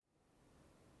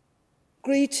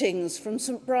Greetings from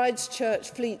St Bride's Church,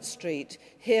 Fleet Street,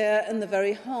 here in the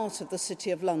very heart of the City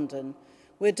of London.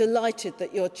 We're delighted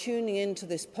that you're tuning into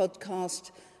this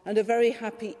podcast, and a very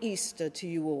happy Easter to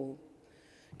you all.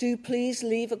 Do please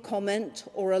leave a comment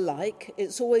or a like.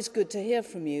 It's always good to hear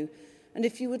from you. And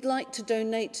if you would like to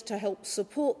donate to help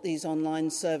support these online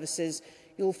services,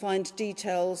 you'll find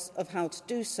details of how to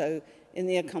do so in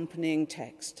the accompanying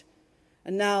text.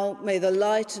 And now, may the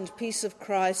light and peace of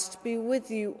Christ be with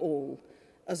you all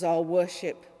as our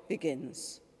worship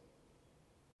begins.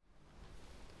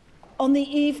 On the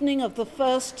evening of the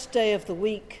first day of the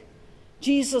week,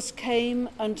 Jesus came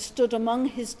and stood among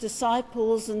his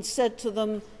disciples and said to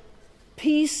them,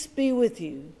 "Peace be with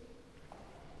you."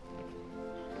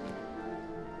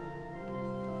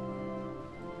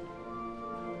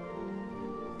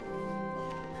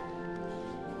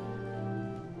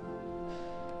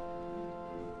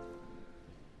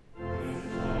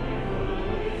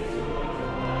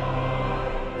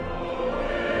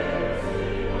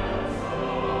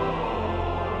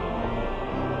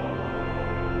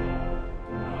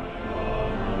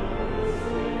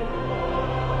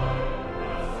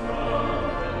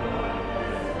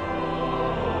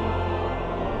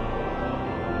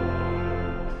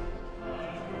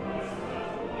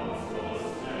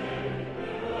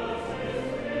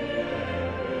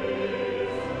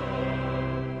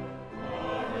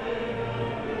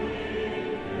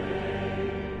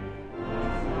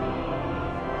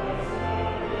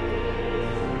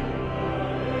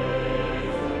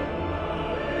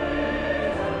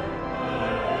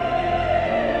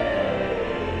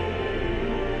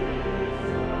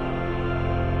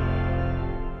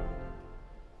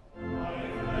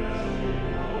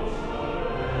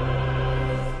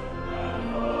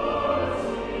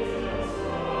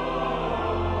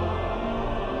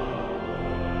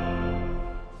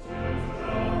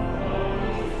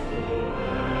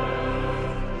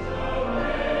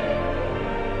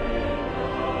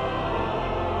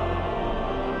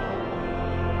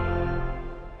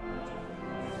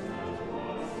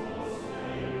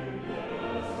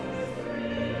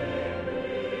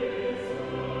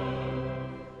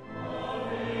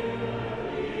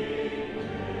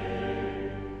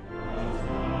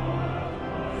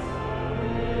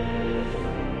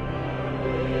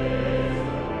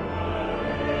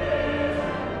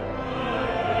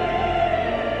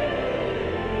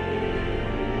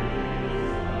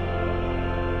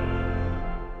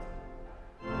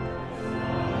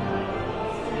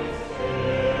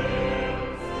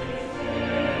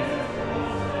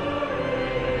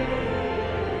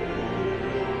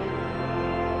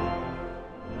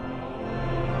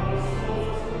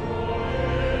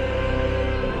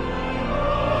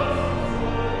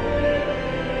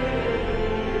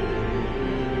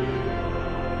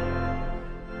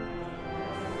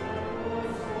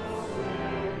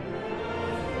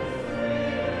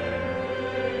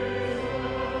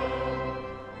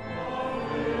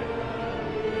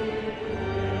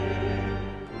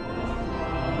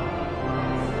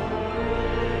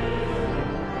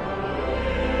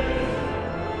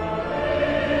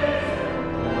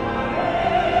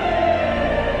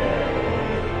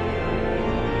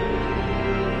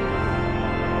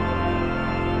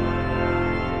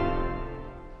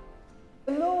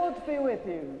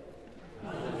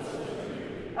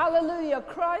 Hallelujah,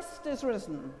 Christ is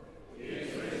risen. He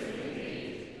is risen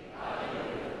indeed.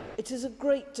 Hallelujah. It is a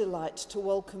great delight to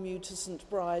welcome you to St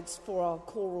Bride's for our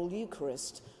choral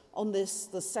Eucharist on this,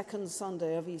 the second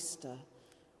Sunday of Easter.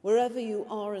 Wherever you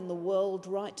are in the world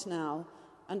right now,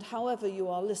 and however you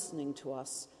are listening to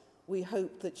us, we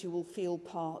hope that you will feel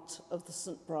part of the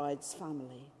St Bride's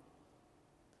family.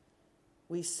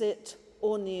 We sit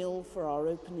or kneel for our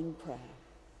opening prayer.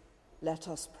 Let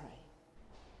us pray.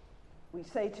 We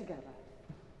say together,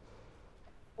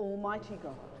 Almighty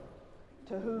God,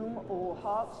 to whom all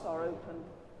hearts are open,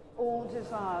 all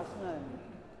desires known,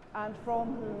 and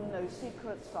from whom no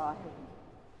secrets are hidden,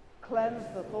 cleanse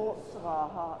the thoughts of our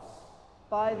hearts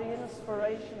by the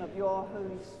inspiration of your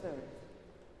Holy Spirit,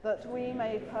 that we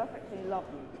may perfectly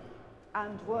love you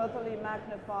and worthily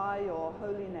magnify your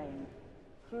holy name,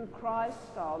 through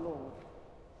Christ our Lord.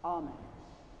 Amen.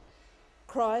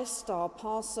 Christ, our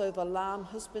Passover lamb,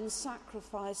 has been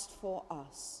sacrificed for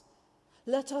us.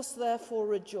 Let us therefore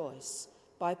rejoice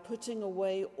by putting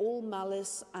away all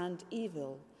malice and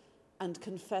evil and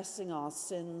confessing our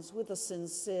sins with a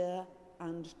sincere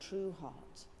and true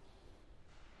heart.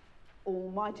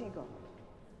 Almighty God,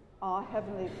 our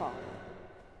Heavenly Father,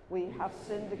 we have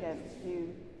sinned against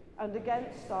you and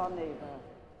against our neighbour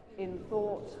in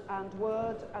thought and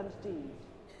word and deed,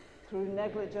 through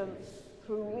negligence,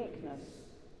 through weakness,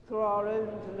 through our own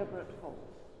deliberate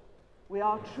fault. We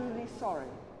are truly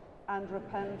sorry and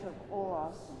repent of all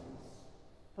our sins.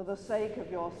 For the sake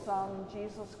of your Son,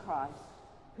 Jesus Christ,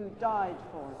 who died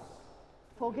for us,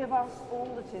 forgive us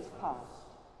all that is past,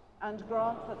 and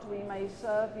grant that we may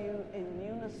serve you in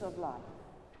newness of life,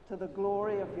 to the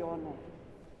glory of your name.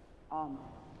 Amen.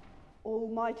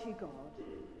 Almighty God,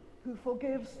 who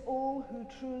forgives all who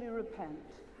truly repent,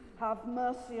 have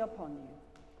mercy upon you,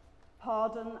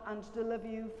 pardon and deliver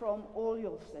you from all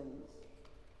your sins,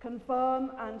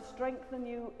 confirm and strengthen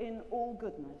you in all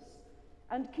goodness,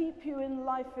 and keep you in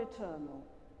life eternal,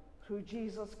 through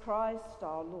Jesus Christ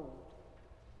our Lord.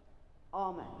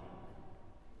 Amen.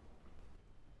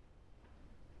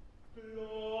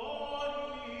 Gloria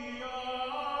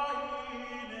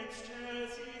in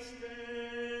excelsis Deo.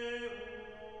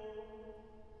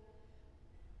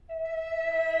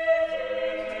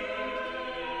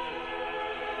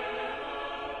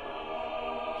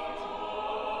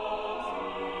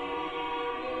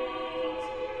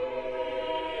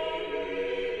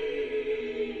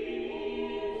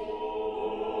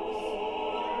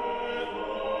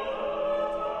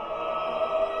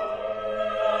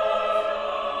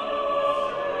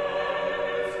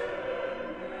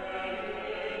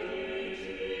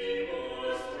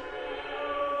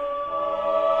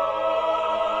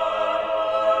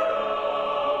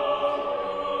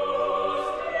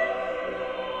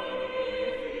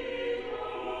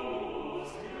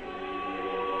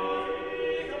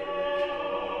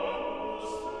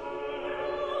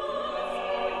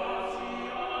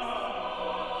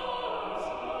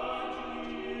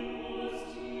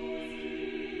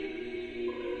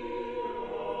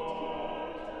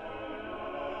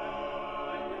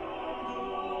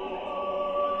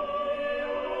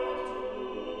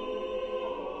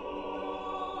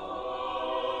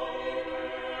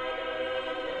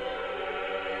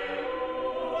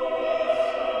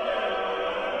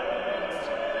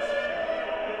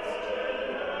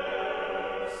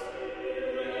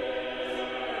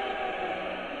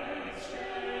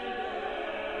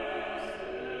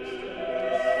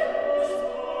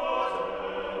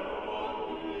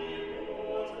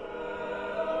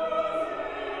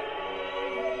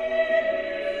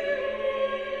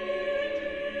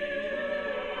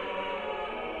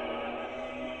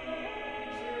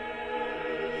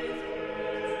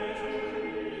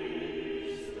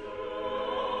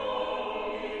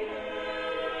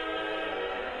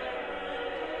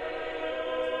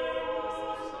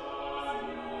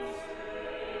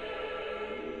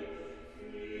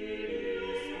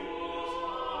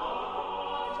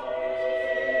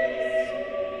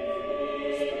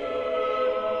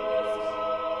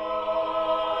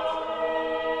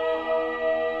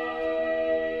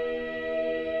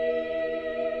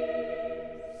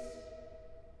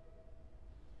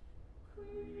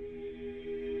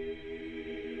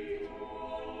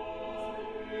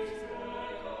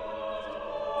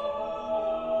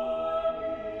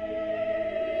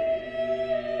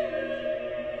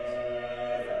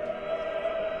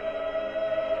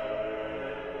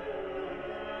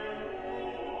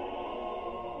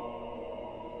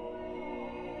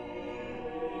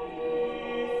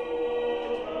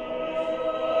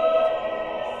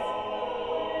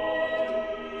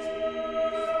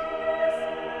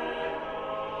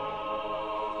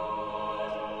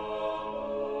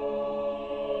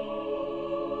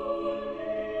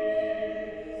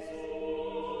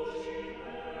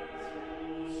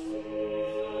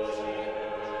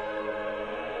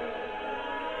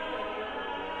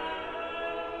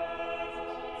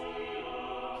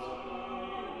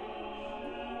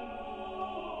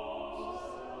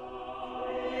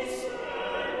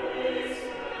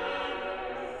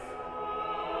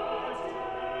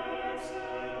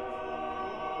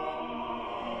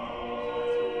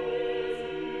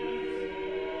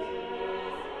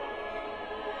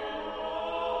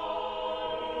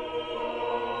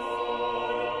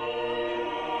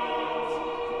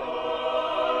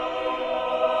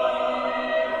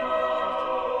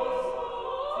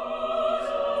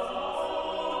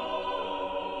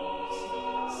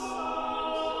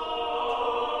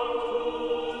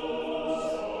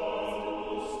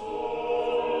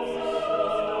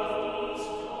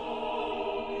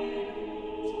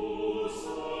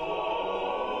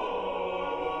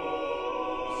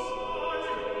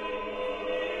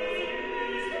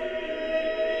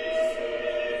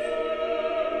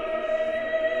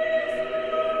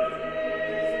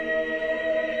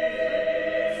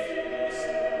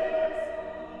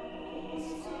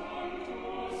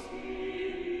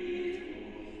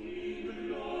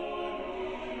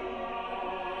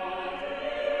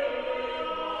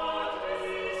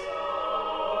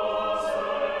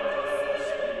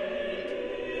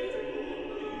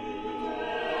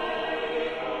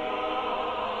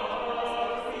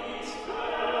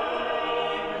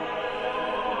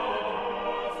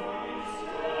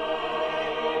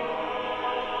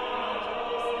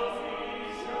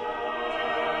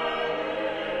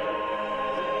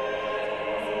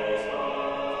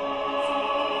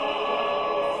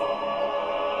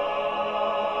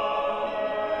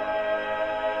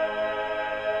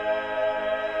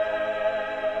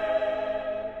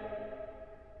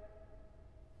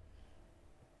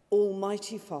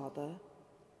 Almighty Father,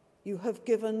 you have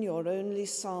given your only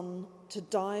Son to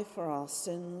die for our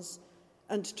sins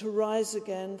and to rise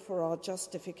again for our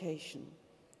justification.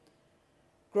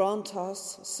 Grant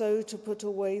us so to put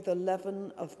away the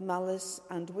leaven of malice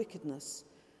and wickedness,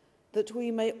 that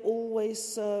we may always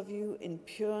serve you in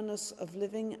pureness of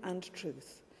living and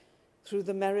truth, through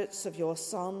the merits of your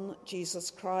Son, Jesus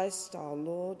Christ, our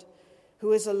Lord,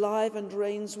 who is alive and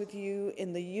reigns with you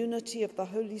in the unity of the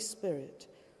Holy Spirit,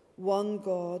 one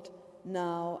God,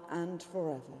 now and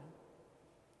forever.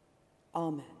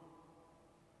 Amen.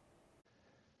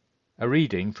 A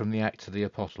reading from the Acts of the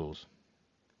Apostles.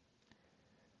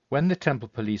 When the temple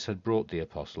police had brought the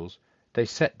apostles, they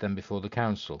set them before the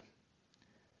council.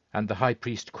 And the high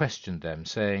priest questioned them,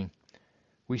 saying,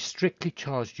 "We strictly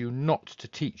charged you not to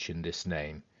teach in this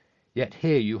name, yet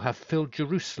here you have filled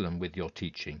Jerusalem with your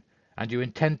teaching, and you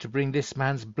intend to bring this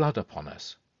man's blood upon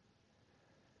us."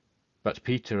 But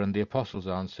Peter and the apostles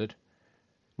answered,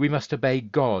 "We must obey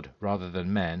God rather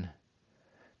than men.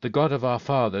 The God of our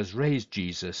fathers raised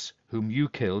Jesus, whom you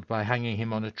killed by hanging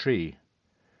him on a tree.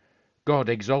 God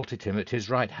exalted him at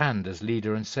his right hand as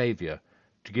leader and saviour,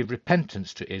 to give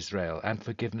repentance to Israel and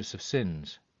forgiveness of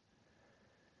sins.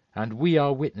 And we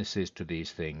are witnesses to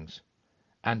these things,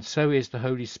 and so is the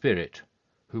Holy Spirit,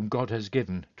 whom God has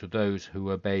given to those who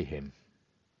obey him."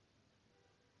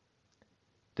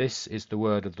 This is the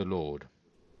word of the Lord.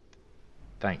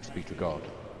 Thanks be to God.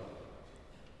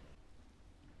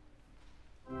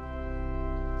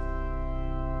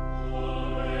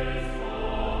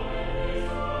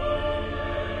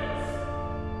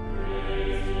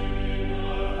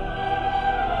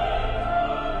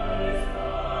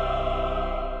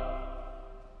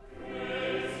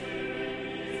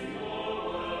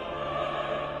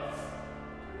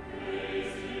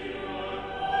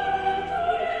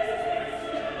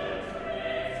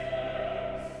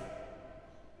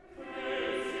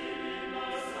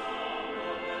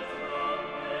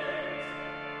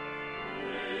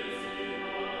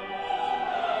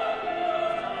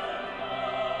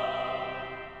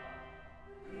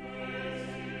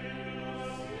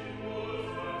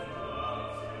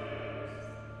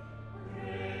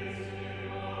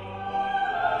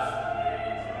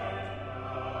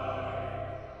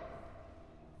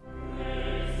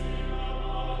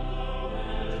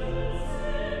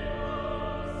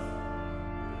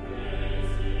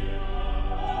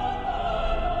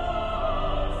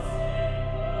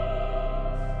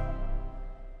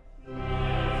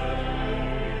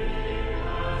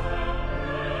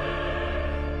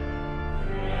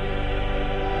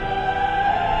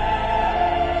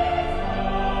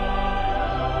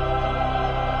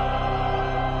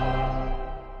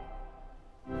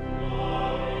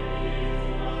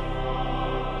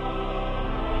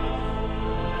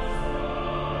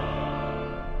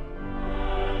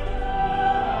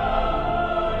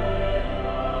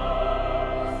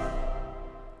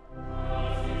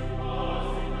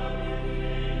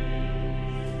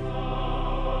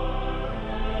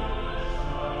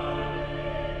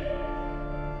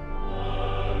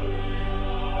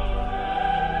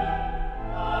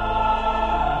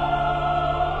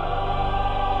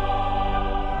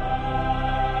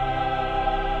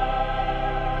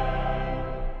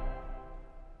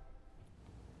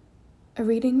 A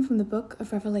reading from the book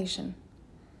of Revelation.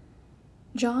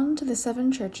 John, to the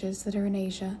 7 churches that are in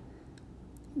Asia,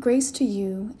 grace to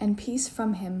you and peace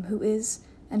from him who is,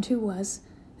 and who was,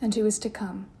 and who is to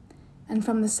come, and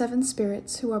from the 7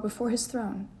 spirits who are before his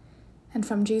throne, and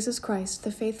from Jesus Christ,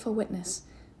 the faithful witness,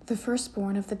 the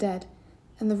firstborn of the dead,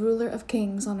 and the ruler of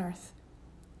kings on earth.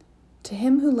 To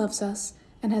him who loves us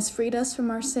and has freed us from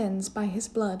our sins by his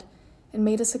blood, and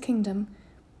made us a kingdom,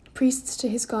 priests to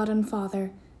his God and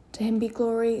Father, to him be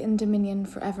glory and dominion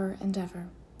forever and ever.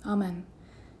 Amen.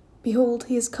 Behold,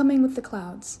 he is coming with the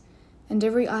clouds, and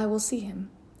every eye will see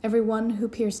him, every one who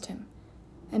pierced him,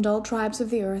 and all tribes of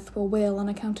the earth will wail on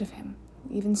account of him.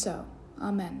 Even so.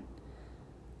 Amen.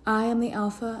 I am the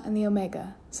Alpha and the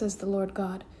Omega, says the Lord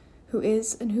God, who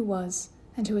is and who was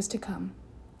and who is to come,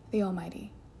 the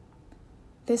Almighty.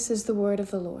 This is the word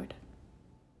of the Lord.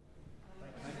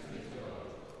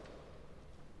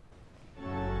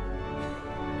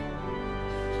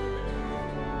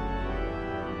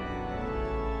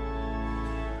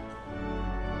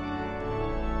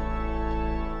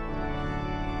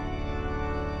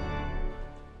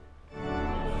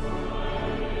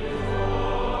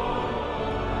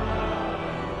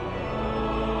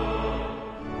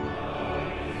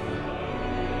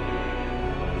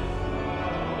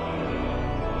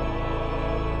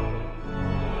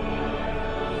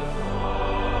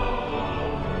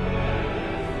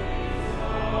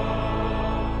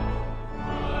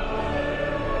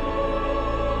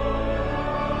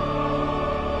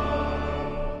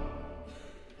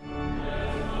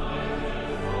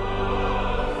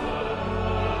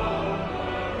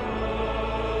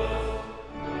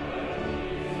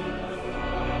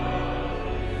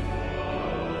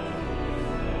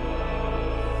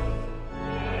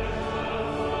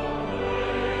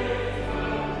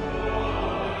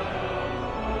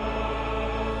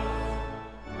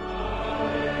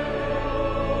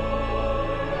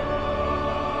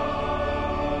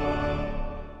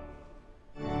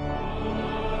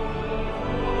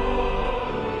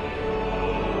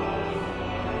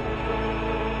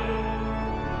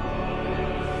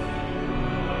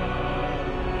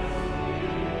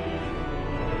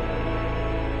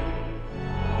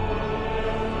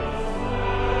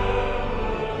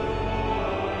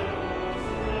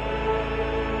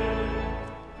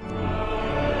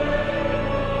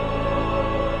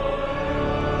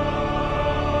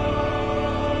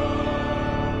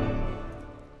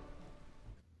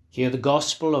 Hear the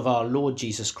gospel of our Lord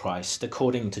Jesus Christ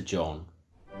according to John.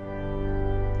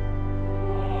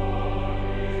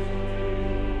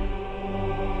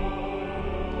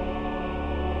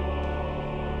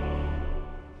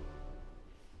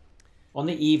 On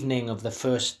the evening of the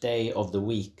first day of the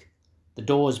week, the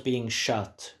doors being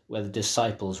shut where the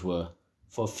disciples were,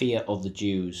 for fear of the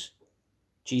Jews,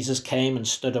 Jesus came and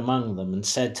stood among them and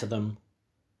said to them,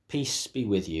 "Peace be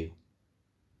with you."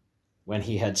 When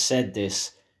he had said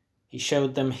this, he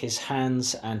showed them his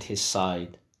hands and his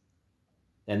side.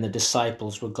 Then the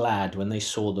disciples were glad when they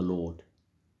saw the Lord.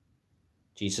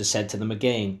 Jesus said to them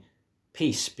again,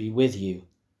 "Peace be with you.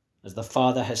 As the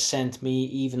Father has sent me,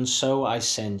 even so I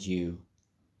send you."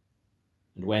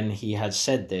 And when he had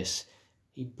said this,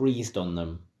 he breathed on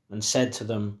them and said to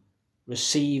them,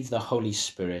 "Receive the Holy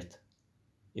Spirit.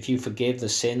 If you forgive the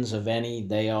sins of any,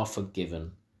 they are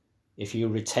forgiven. If you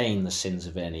retain the sins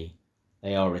of any,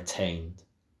 they are retained."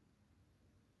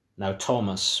 Now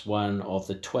Thomas, one of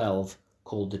the 12,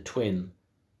 called the Twin,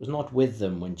 was not with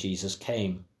them when Jesus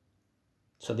came.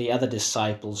 So the other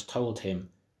disciples told him,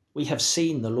 "We have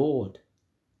seen the Lord."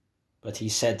 But he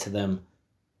said to them,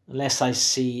 "Unless I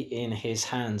see in his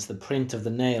hands the print of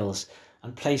the nails,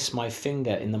 and place my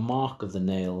finger in the mark of the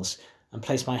nails, and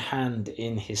place my hand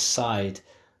in his side,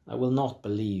 I will not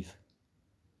believe."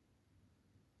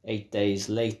 8 days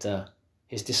later,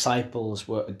 his disciples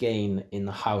were again in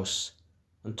the house,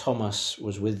 and Thomas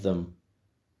was with them.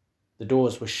 The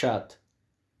doors were shut,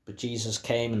 but Jesus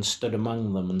came and stood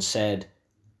among them and said,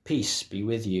 "Peace be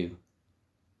with you."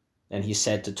 Then he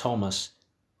said to Thomas,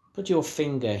 "Put your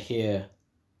finger here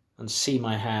and see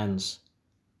my hands,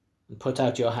 and put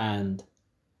out your hand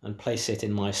and place it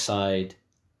in my side.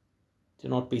 Do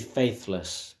not be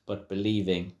faithless, but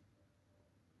believing."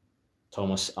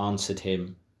 Thomas answered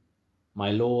him,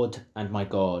 "My Lord and my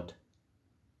God."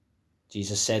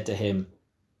 Jesus said to him,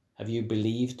 "Have you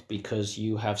believed because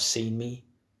you have seen me?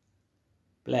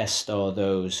 Blessed are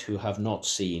those who have not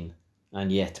seen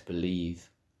and yet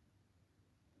believe."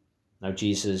 Now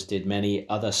Jesus did many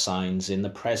other signs in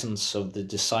the presence of the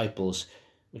disciples,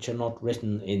 which are not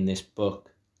written in this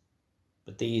book.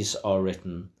 But these are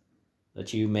written,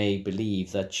 that you may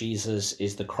believe that Jesus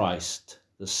is the Christ,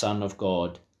 the Son of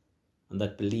God, and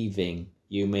that believing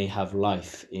you may have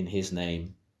life in his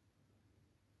name.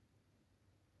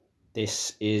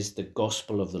 This is the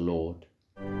gospel of the Lord.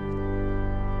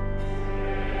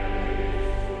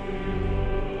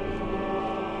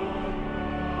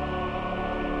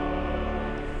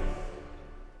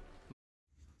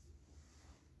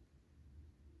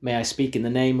 May I speak in the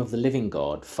name of the living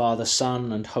God, Father,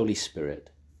 Son, and Holy Spirit.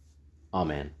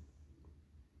 Amen.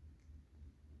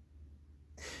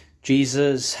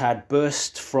 Jesus had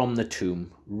burst from the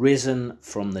tomb, risen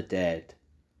from the dead,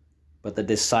 but the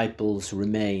disciples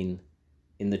remain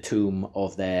in the tomb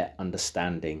of their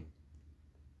understanding.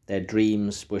 Their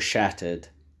dreams were shattered,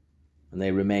 and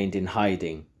they remained in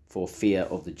hiding for fear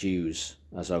of the Jews,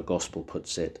 as our gospel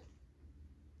puts it.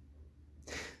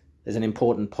 There's an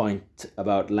important point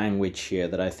about language here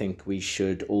that I think we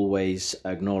should always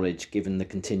acknowledge, given the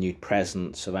continued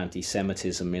presence of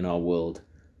anti-Semitism in our world,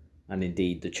 and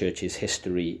indeed the Church's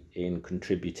history in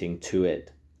contributing to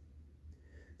it.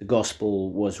 The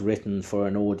Gospel was written for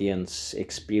an audience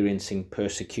experiencing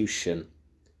persecution.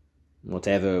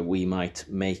 Whatever we might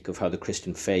make of how the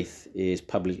Christian faith is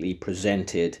publicly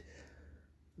presented,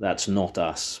 that's not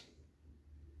us.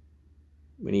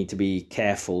 We need to be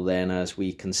careful then, as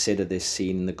we consider this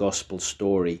scene in the Gospel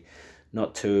story,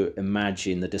 not to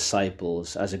imagine the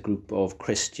disciples as a group of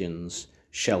Christians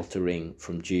sheltering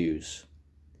from Jews.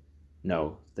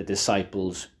 No, the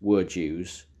disciples were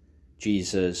Jews.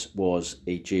 Jesus was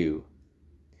a Jew.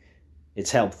 It's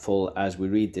helpful as we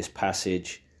read this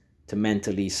passage to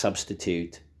mentally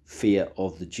substitute fear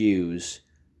of the Jews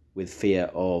with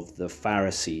fear of the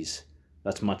Pharisees.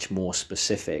 That's much more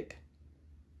specific.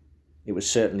 It was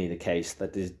certainly the case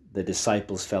that the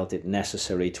disciples felt it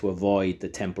necessary to avoid the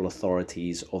temple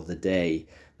authorities of the day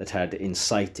that had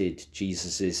incited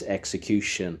Jesus'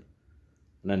 execution,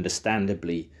 and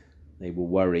understandably, they were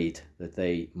worried that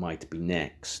they might be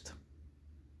next.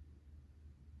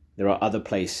 There are other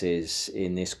places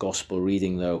in this gospel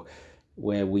reading, though,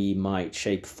 where we might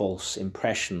shape false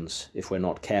impressions if we're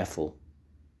not careful.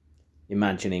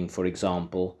 Imagining, for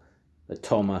example, that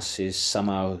Thomas is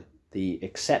somehow the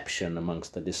exception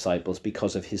amongst the disciples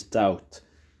because of his doubt.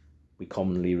 We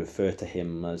commonly refer to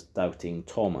him as doubting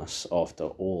Thomas, after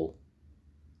all.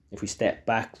 If we step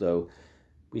back, though,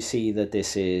 we see that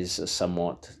this is a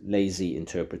somewhat lazy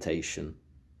interpretation.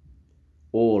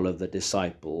 All of the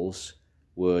disciples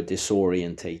were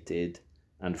disorientated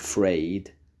and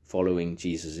afraid following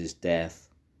Jesus' death.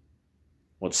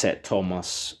 What set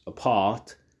Thomas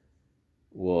apart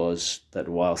was that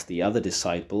whilst the other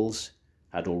disciples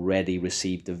had already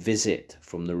received a visit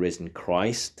from the risen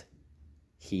Christ,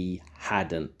 he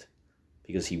hadn't,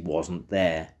 because he wasn't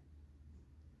there.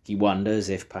 He wonders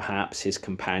if perhaps his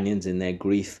companions in their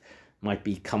grief might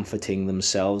be comforting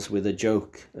themselves with a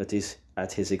joke at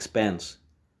his expense.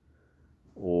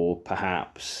 Or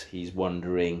perhaps he's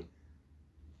wondering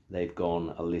they've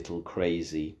gone a little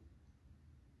crazy.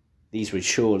 These would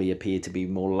surely appear to be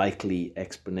more likely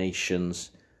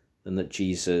explanations than that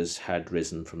Jesus had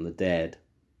risen from the dead.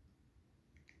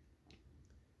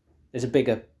 There's a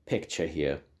bigger picture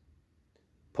here.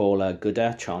 Paula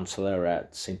Gudda, Chancellor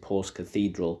at St. Paul's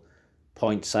Cathedral,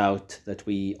 points out that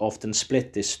we often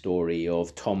split this story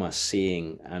of Thomas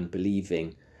seeing and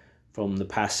believing from the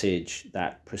passage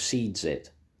that precedes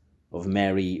it, of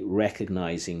Mary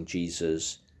recognizing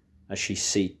Jesus as she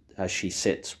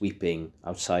sits weeping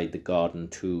outside the garden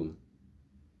tomb.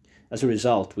 As a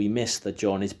result, we miss that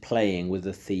John is playing with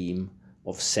the theme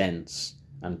of sense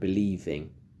and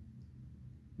believing.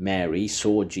 Mary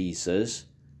saw Jesus,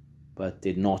 but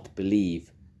did not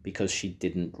believe because she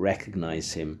didn't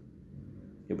recognize him.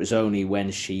 It was only when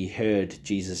she heard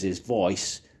Jesus'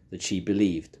 voice that she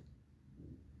believed.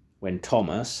 When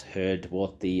Thomas heard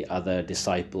what the other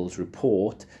disciples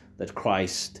report, that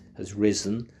Christ has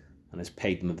risen and has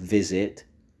paid them a visit,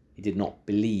 he did not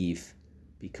believe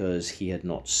because he had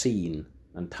not seen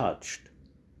and touched.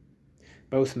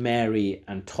 Both Mary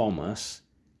and Thomas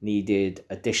needed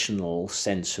additional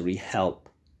sensory help,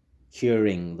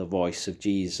 hearing the voice of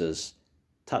Jesus,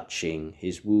 touching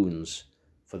his wounds,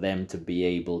 for them to be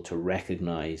able to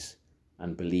recognize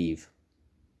and believe.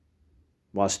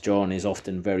 Whilst John is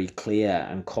often very clear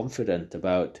and confident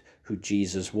about who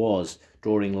Jesus was,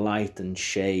 drawing light and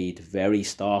shade very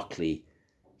starkly,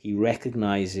 he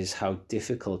recognizes how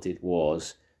difficult it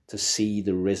was to see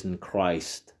the risen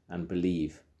Christ and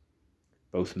believe.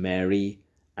 Both Mary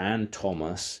and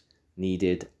Thomas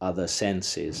needed other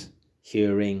senses,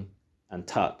 hearing and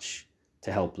touch,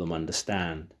 to help them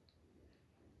understand.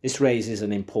 This raises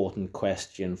an important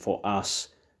question for us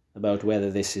about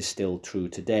whether this is still true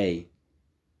today.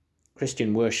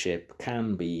 Christian worship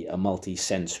can be a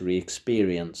multi-sensory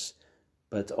experience,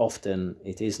 but often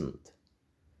it isn't.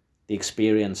 The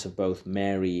experience of both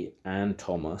Mary and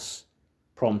Thomas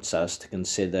prompts us to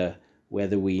consider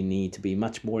whether we need to be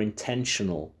much more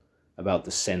intentional about the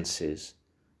senses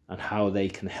and how they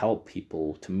can help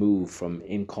people to move from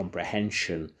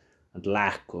incomprehension and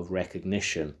lack of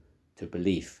recognition to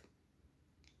belief.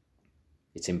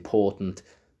 It's important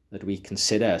that we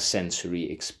consider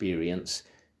sensory experience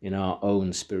in our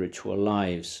own spiritual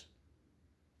lives.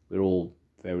 We're all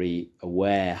very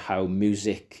aware how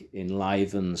music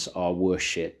enlivens our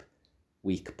worship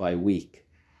week by week.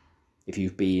 If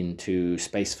you've been to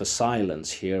Space for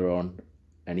Silence here on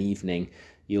an evening,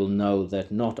 you'll know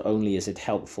that not only is it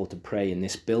helpful to pray in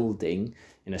this building,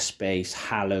 in a space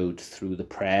hallowed through the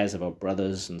prayers of our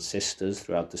brothers and sisters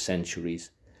throughout the centuries,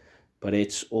 but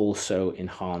it's also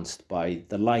enhanced by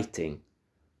the lighting,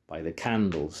 by the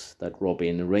candles that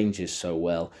Robin arranges so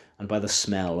well, and by the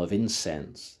smell of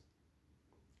incense.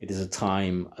 It is a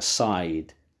time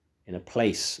aside, in a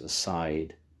place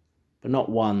aside, but not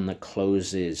one that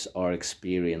closes our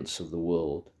experience of the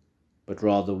world, but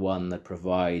rather one that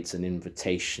provides an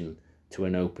invitation to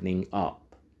an opening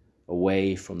up,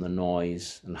 away from the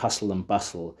noise and hustle and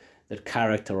bustle that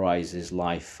characterizes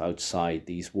life outside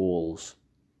these walls.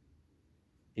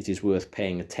 It is worth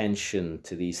paying attention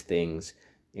to these things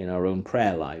in our own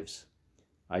prayer lives,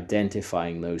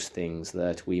 identifying those things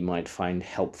that we might find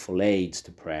helpful aids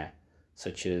to prayer,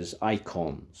 such as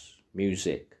icons,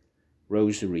 music,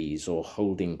 rosaries, or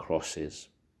holding crosses.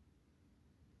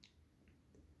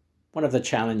 One of the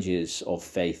challenges of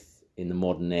faith in the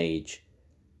modern age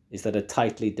is that a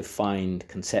tightly defined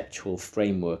conceptual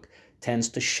framework tends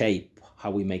to shape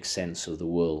how we make sense of the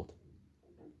world.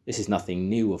 This is nothing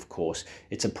new, of course.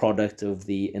 It's a product of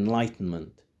the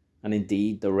Enlightenment, and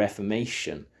indeed the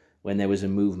Reformation, when there was a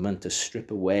movement to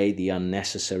strip away the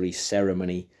unnecessary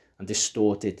ceremony and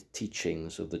distorted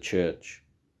teachings of the Church.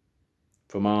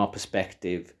 From our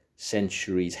perspective,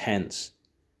 centuries hence,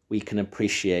 we can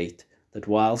appreciate that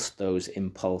whilst those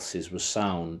impulses were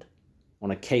sound,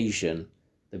 on occasion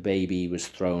the baby was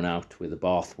thrown out with the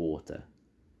bathwater.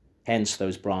 Hence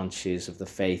those branches of the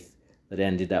faith that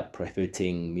ended up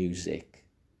prohibiting music,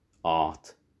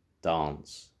 art,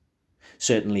 dance.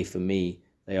 Certainly for me,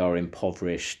 they are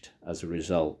impoverished as a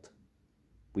result.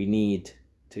 We need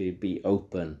to be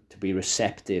open, to be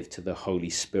receptive to the Holy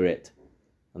Spirit,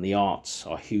 and the arts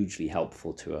are hugely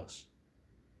helpful to us.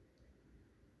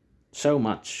 So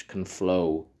much can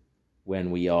flow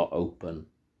when we are open,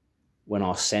 when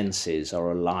our senses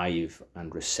are alive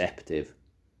and receptive,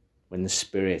 when the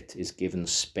Spirit is given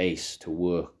space to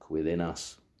work within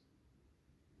us.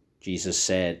 Jesus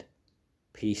said,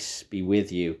 "Peace be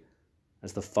with you.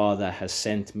 As the Father has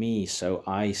sent me, so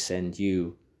I send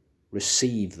you.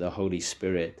 Receive the Holy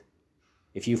Spirit.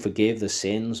 If you forgive the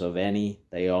sins of any,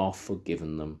 they are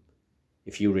forgiven them.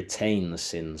 If you retain the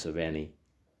sins of any,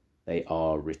 they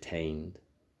are retained."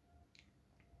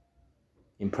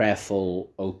 In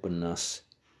prayerful openness,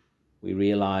 we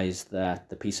realize that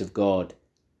the peace of God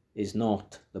is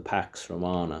not the Pax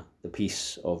Romana, the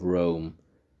peace of Rome,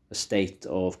 a state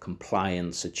of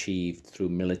compliance achieved through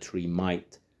military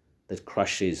might that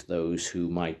crushes those who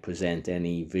might present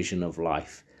any vision of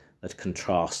life that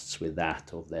contrasts with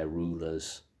that of their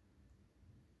rulers.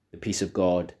 The peace of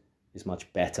God is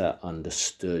much better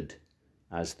understood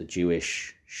as the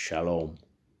Jewish shalom.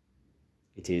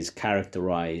 It is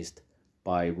characterized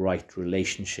by right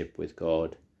relationship with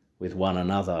God, with one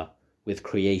another, with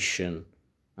creation,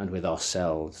 and with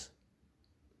ourselves.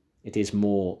 It is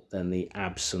more than the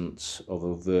absence of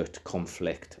overt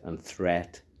conflict and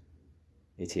threat.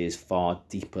 It is far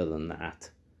deeper than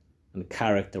that, and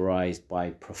characterized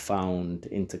by profound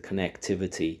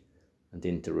interconnectivity and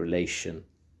interrelation.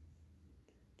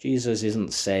 Jesus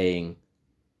isn't saying,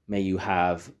 "May you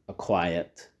have a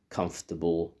quiet,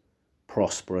 comfortable,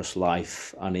 prosperous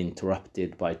life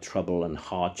uninterrupted by trouble and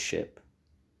hardship."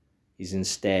 He's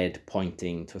instead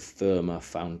pointing to firmer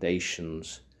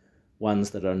foundations,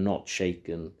 ones that are not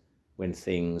shaken when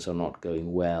things are not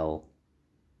going well.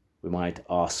 We might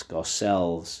ask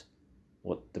ourselves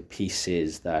what the peace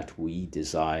is that we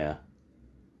desire.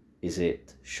 Is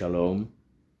it shalom?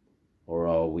 Or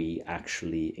are we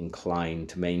actually inclined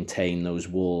to maintain those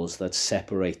walls that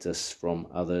separate us from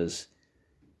others,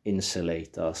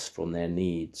 insulate us from their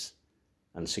needs,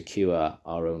 and secure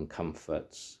our own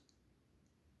comforts?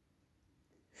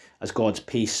 As God's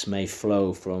peace may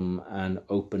flow from an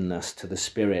openness to the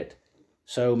Spirit,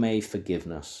 so may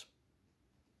forgiveness.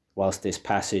 Whilst this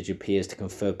passage appears to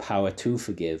confer power to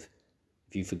forgive,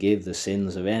 if you forgive the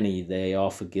sins of any, they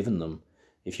are forgiven them.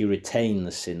 If you retain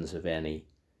the sins of any,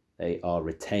 they are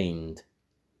retained.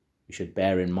 We should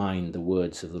bear in mind the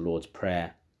words of the Lord's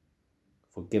Prayer.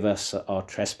 Forgive us our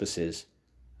trespasses,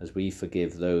 as we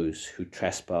forgive those who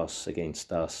trespass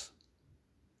against us.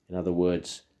 In other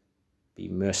words, be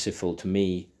merciful to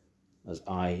me as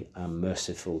I am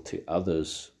merciful to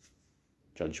others.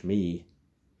 Judge me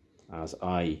as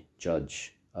I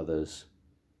judge others.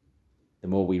 The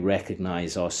more we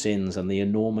recognize our sins and the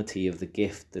enormity of the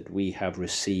gift that we have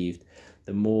received,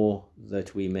 the more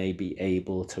that we may be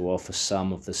able to offer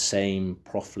some of the same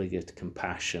profligate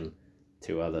compassion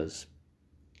to others.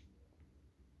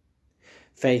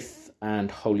 Faith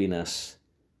and holiness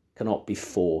cannot be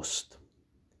forced,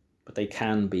 but they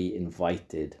can be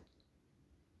invited.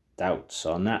 Doubts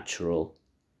are natural.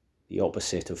 The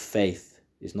opposite of faith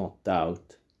is not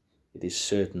doubt, it is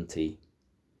certainty.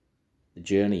 The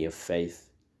journey of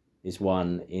faith is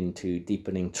one into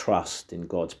deepening trust in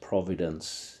God's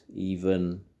providence,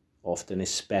 even, often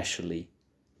especially,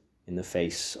 in the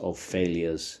face of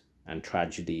failures and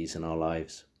tragedies in our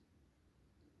lives.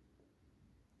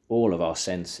 All of our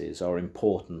senses are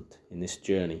important in this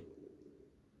journey.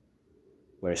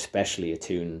 We're especially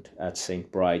attuned at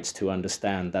St. Bride's to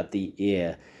understand that the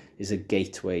ear is a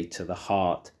gateway to the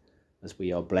heart, as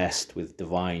we are blessed with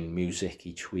divine music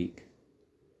each week.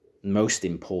 And most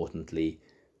importantly,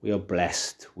 we are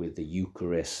blessed with the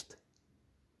Eucharist.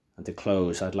 And to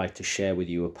close, I'd like to share with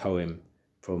you a poem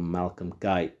from Malcolm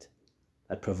Guite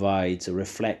that provides a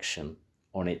reflection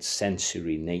on its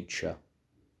sensory nature.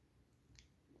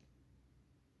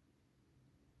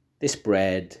 This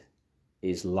bread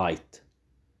is light,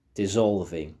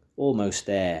 dissolving, almost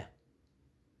air.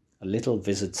 A little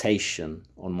visitation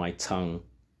on my tongue,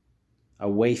 a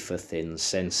wafer-thin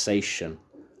sensation,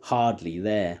 hardly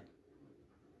there.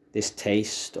 This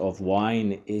taste of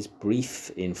wine is brief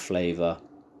in flavour,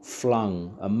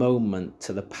 flung a moment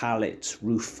to the palate's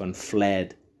roof and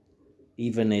fled,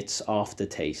 even its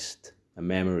aftertaste, a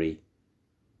memory.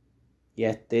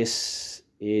 Yet this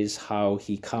is how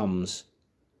he comes.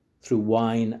 Through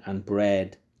wine and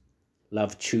bread,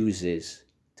 love chooses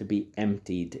to be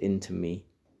emptied into me.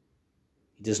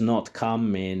 He does not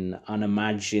come in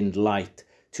unimagined light,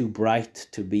 too bright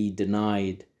to be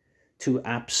denied, too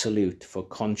absolute for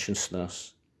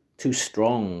consciousness, too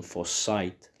strong for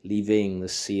sight, leaving the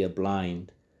seer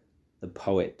blind, the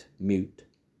poet mute.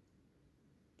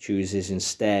 Chooses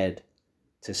instead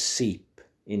to seep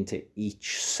into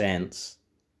each sense,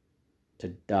 to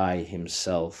die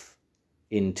himself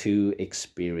into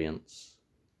experience.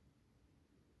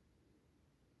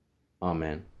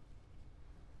 Amen.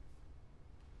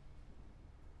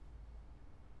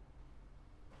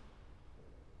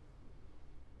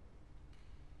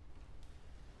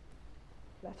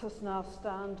 Let us now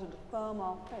stand and affirm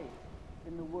our faith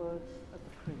in the words of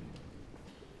the Creed.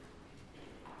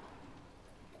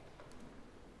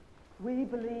 We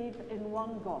believe in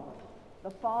one God, the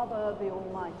Father, the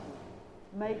Almighty,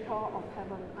 maker of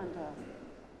heaven and earth,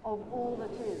 of all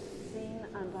that is seen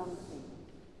and unseen.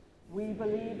 We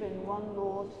believe in one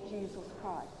Lord Jesus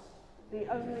Christ, the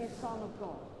only Son of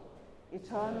God,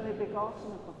 eternally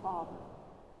begotten of the Father,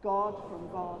 God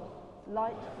from God,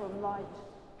 light from light,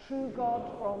 true God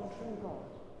from true God,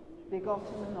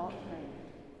 begotten and not made,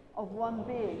 of one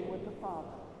being with the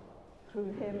Father.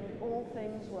 Through him all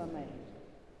things were made.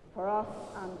 For us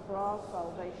and for our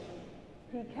salvation,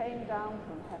 he came down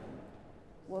from heaven,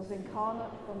 was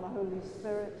incarnate from the Holy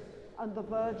Spirit and the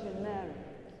Virgin Mary,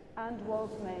 and was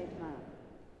made man.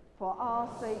 For our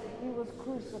sake he was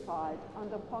crucified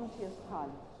under Pontius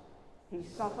Pilate. He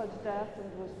suffered death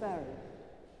and was buried.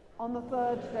 On the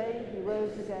third day he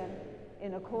rose again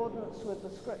in accordance with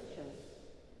the Scriptures.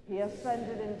 He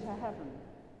ascended into heaven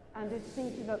and is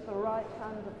seated at the right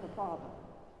hand of the Father.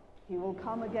 He will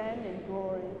come again in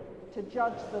glory to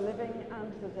judge the living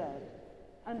and the dead,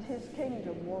 and his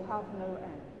kingdom will have no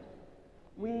end.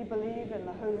 We believe in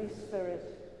the Holy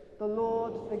Spirit, the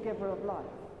Lord, the giver of life,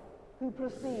 who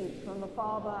proceeds from the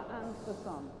Father and the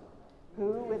Son,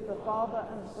 who with the Father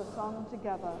and the Son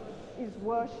together is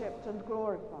worshipped and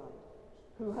glorified,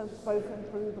 who has spoken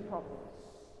through the prophets.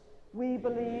 We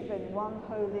believe in one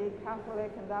holy,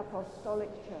 Catholic and Apostolic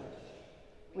Church.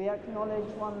 We acknowledge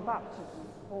one baptism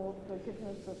for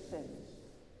forgiveness of sins.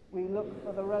 We look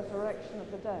for the resurrection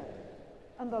of the dead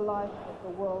and the life of the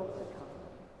world to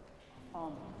come.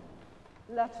 Amen.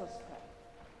 Let us pray.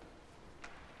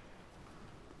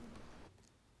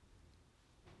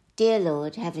 Dear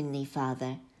Lord, Heavenly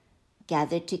Father,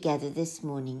 gathered together this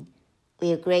morning,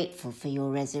 we are grateful for your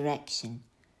resurrection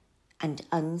and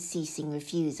unceasing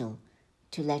refusal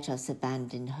to let us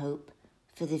abandon hope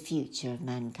for the future of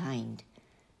mankind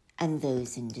and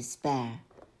those in despair,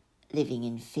 living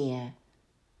in fear,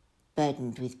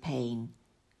 burdened with pain,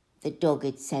 the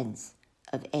dogged sense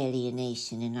of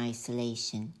alienation and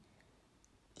isolation.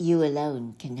 You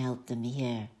alone can help them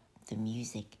hear the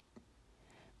music.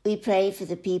 We pray for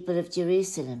the people of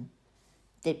Jerusalem,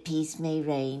 that peace may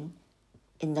reign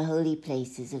in the holy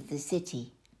places of the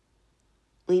city.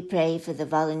 We pray for the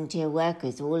volunteer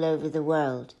workers all over the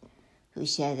world who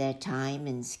share their time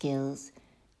and skills,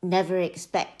 never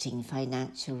expecting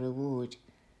financial reward,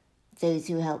 those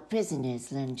who help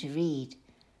prisoners learn to read,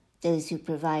 those who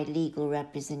provide legal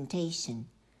representation,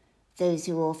 those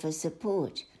who offer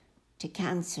support to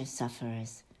cancer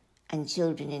sufferers and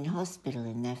children in hospital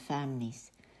and their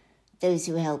families, those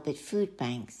who help at food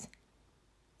banks.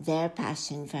 Their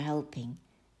passion for helping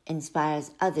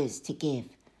inspires others to give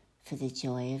for the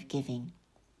joy of giving.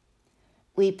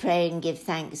 We pray and give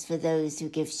thanks for those who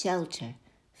give shelter,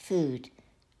 food,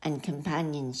 and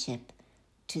companionship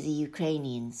to the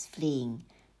Ukrainians fleeing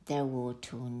their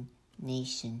war-torn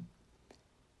nation.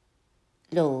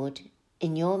 Lord,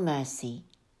 in your mercy,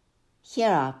 hear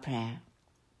our prayer.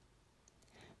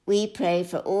 We pray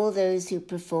for all those who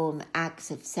perform acts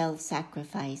of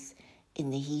self-sacrifice in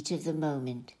the heat of the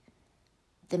moment.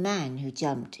 The man who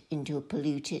jumped into a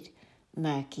polluted,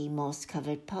 murky,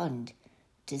 moss-covered pond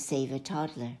to save a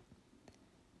toddler.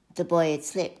 The boy had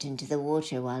slipped into the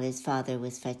water while his father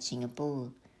was fetching a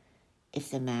bowl. If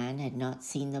the man had not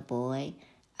seen the boy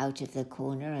out of the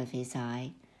corner of his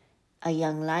eye, a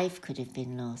young life could have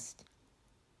been lost.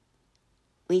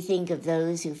 We think of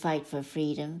those who fight for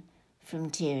freedom from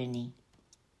tyranny.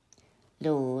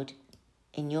 Lord,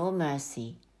 in your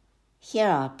mercy, hear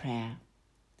our prayer.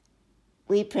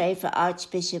 We pray for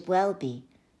Archbishop Welby,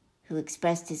 who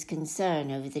expressed his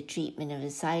concern over the treatment of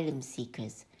asylum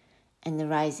seekers and the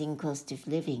rising cost of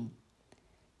living.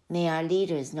 May our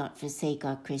leaders not forsake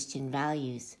our Christian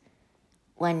values.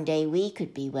 One day we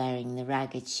could be wearing the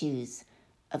ragged shoes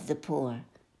of the poor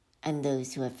and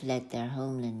those who have fled their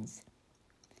homelands.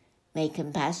 May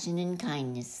compassion and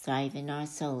kindness thrive in our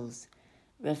souls,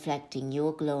 reflecting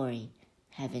your glory,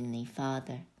 Heavenly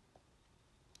Father.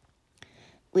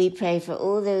 We pray for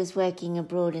all those working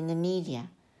abroad in the media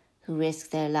who risk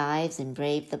their lives and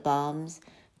brave the bombs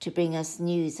to bring us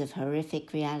news of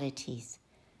horrific realities,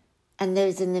 and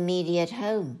those in the media at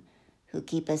home who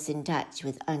keep us in touch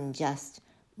with unjust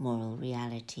moral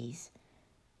realities.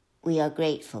 We are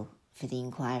grateful for the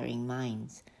inquiring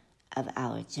minds of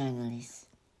our journalists.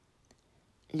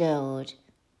 Lord,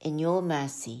 in your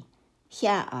mercy,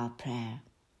 hear our prayer.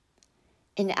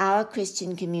 In our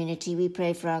Christian community, we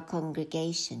pray for our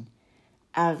congregation,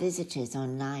 our visitors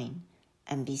online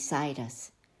and beside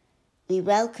us. We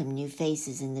welcome new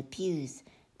faces in the pews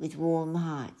with warm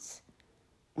hearts.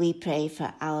 We pray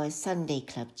for our Sunday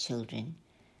Club children,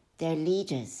 their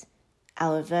leaders,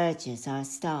 our vergers, our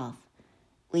staff.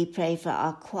 We pray for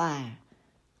our choir,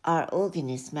 our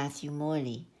organist Matthew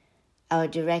Morley, our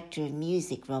director of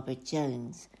music Robert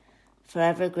Jones,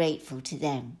 forever grateful to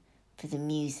them for the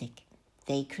music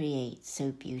they create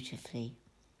so beautifully.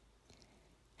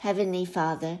 Heavenly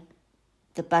Father,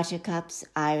 the buttercups,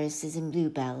 irises and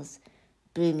bluebells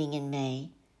blooming in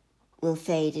May will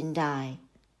fade and die,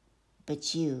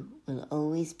 but you will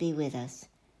always be with us,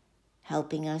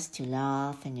 helping us to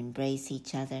laugh and embrace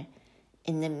each other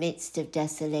in the midst of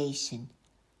desolation.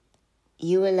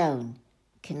 You alone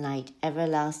can light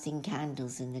everlasting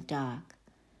candles in the dark.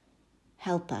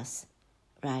 Help us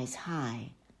rise high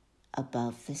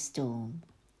above the storm.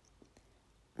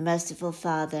 Merciful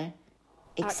Father,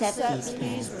 accept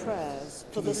these prayers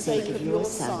for the sake of your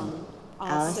Son,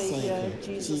 our Saviour,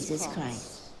 Jesus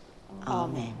Christ.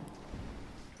 Amen.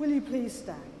 Will you please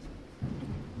stand?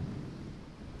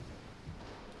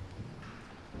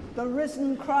 The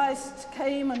risen Christ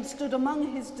came and stood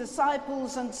among his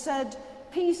disciples and said,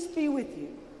 "Peace be with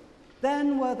you."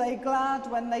 Then were they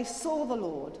glad when they saw the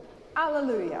Lord.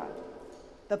 Alleluia.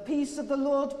 The peace of the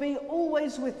Lord be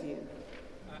always with you.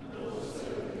 And also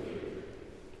with you.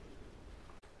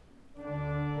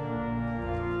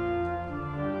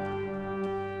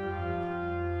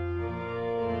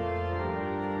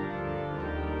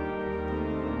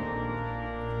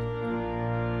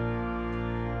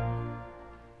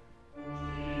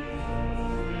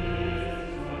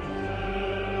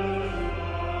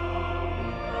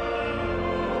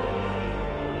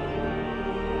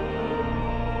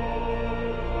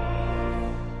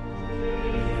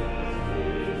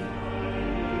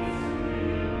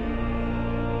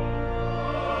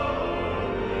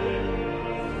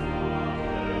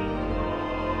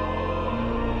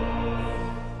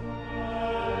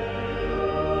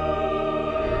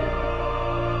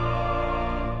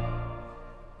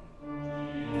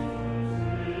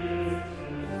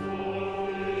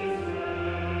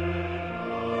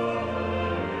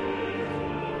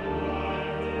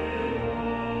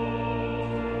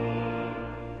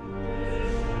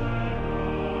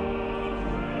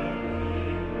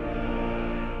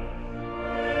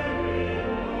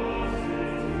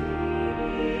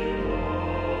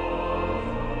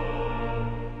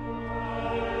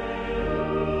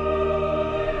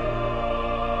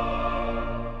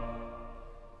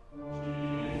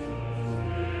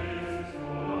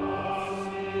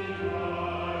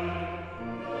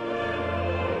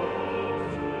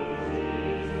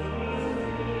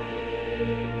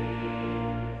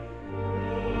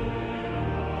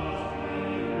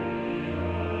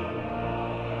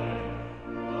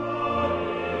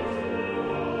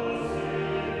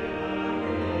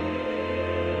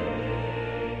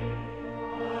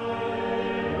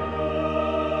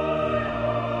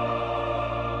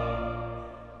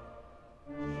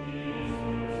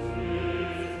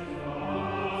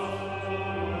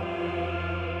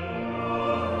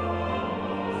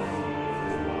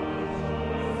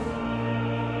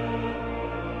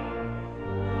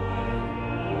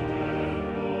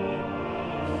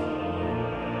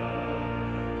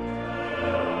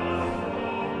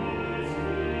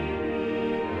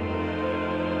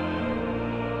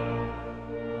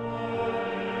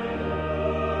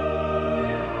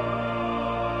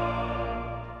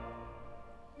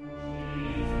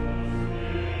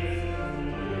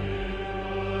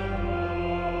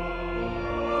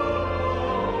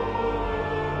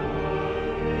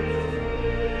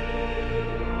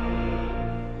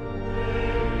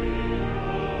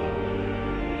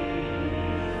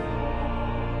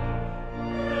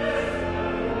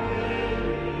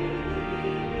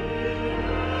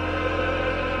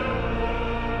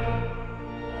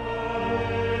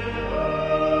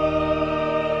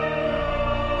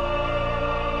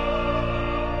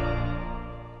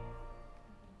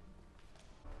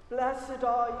 Blessed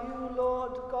are you,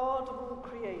 Lord God of all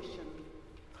creation.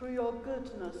 Through your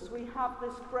goodness we have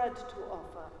this bread to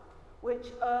offer, which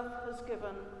earth has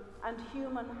given and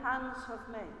human hands have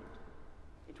made.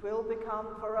 It will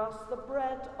become for us the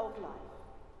bread of life.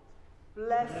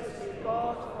 Blessed be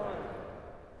God forever.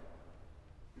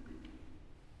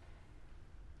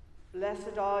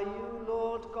 Blessed are you,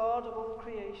 Lord God of all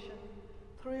creation.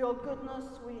 Through your goodness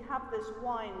we have this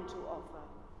wine to offer,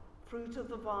 fruit of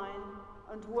the vine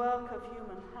and work of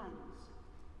human hands.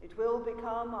 It will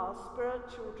become our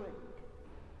spiritual drink.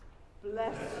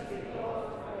 Blessed be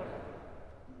God forever.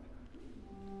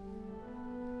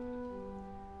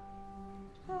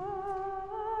 The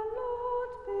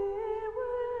Lord be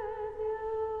with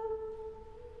you.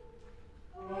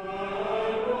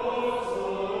 And also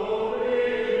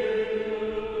with you.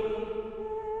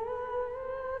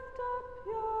 Lift up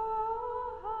your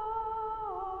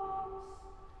hearts.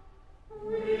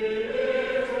 We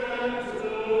lift them to the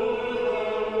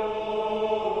Lord.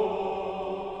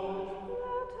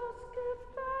 Let us give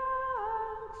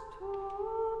thanks to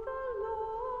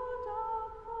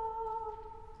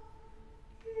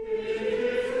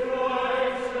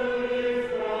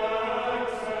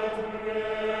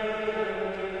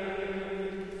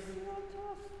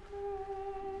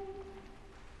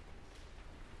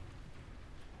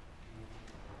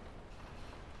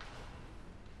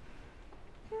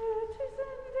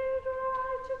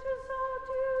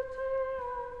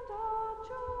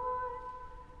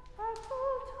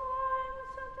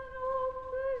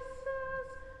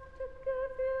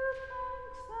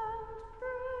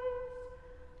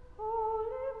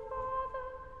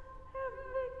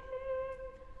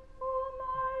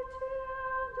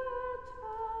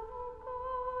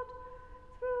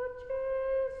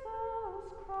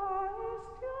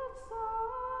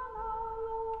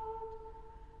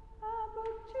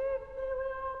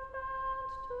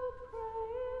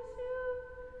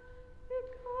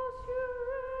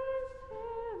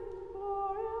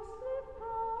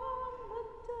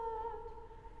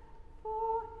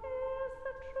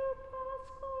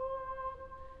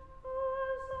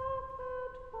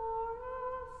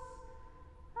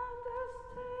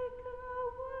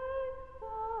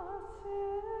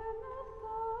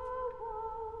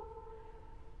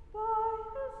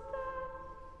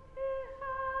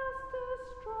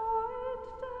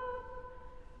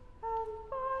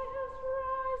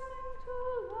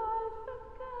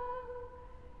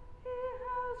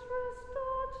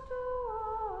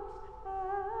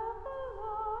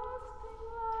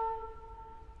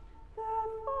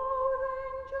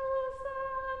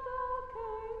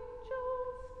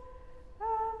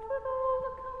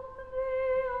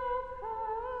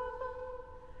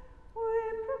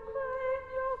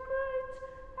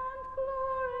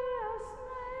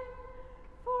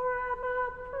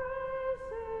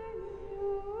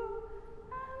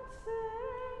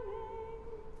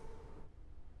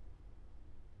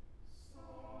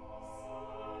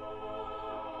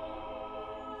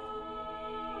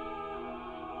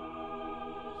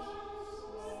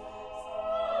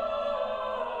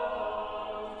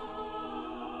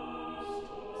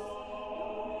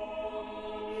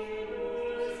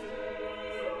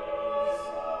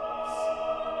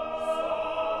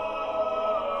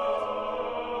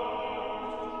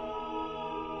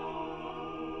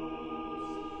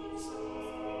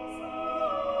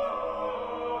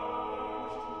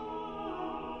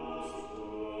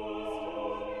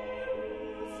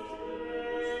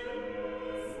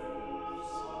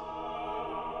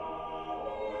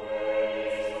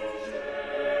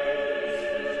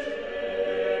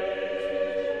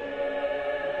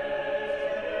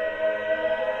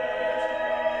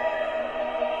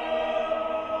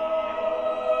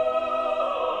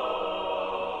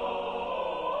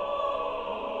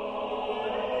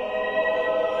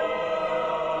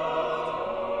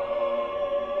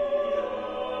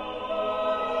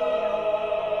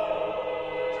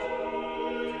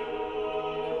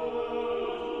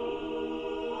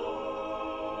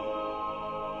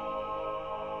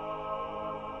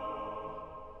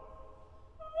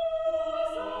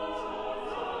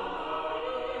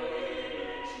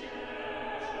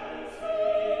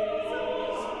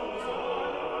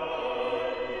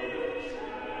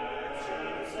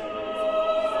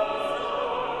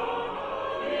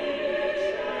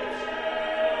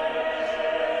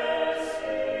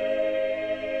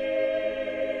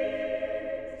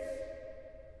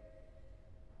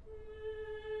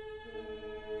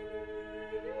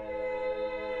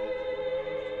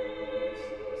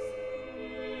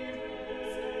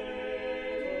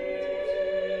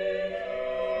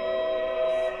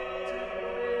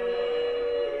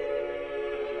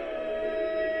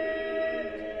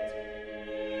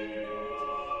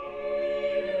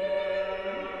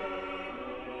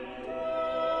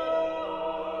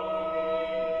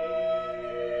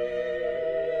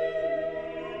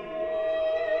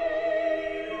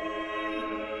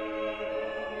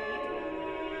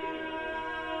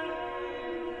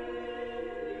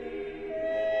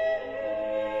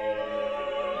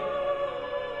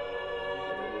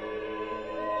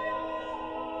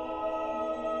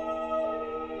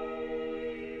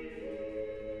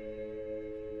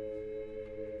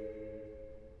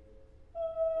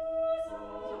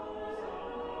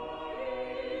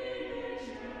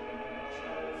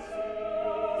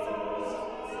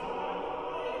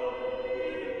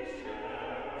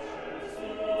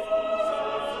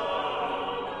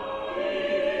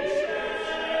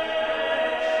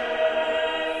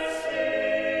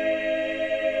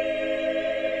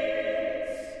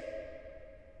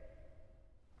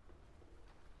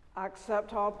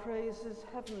Accept our praises,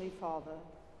 Heavenly Father,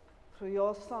 through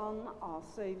your Son, our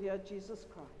Saviour, Jesus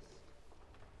Christ.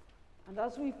 And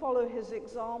as we follow his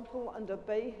example and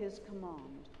obey his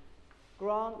command,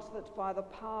 grant that by the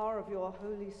power of your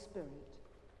Holy Spirit,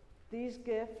 these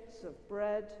gifts of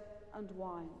bread and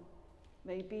wine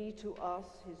may be to us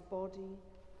his body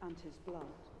and his blood,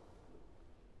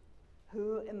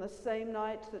 who in the same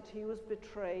night that he was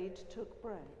betrayed took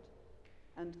bread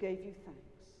and gave you thanks.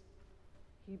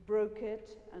 He broke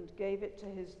it and gave it to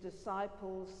his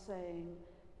disciples, saying,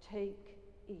 "Take,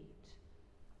 eat.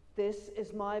 This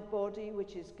is my body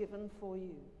which is given for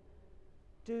you.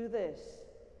 Do this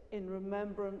in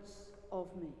remembrance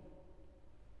of me."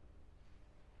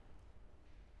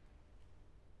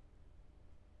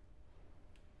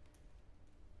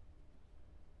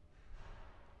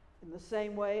 In the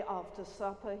same way, after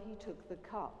supper, he took the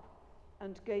cup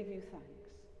and gave you thanks.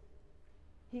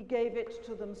 He gave it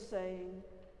to them, saying,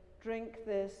 "Drink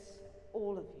this,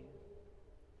 all of you.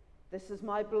 This is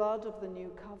my blood of the new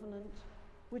covenant,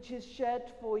 which is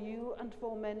shed for you and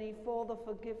for many for the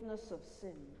forgiveness of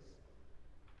sins.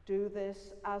 Do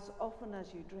this as often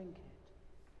as you drink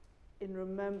it, in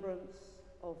remembrance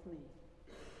of me."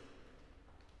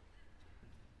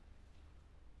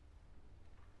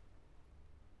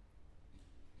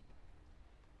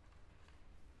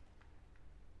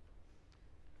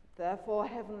 Therefore,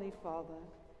 Heavenly Father,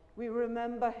 we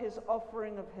remember his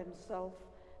offering of himself,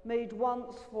 made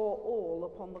once for all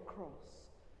upon the cross.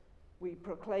 We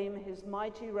proclaim his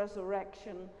mighty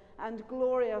resurrection and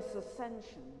glorious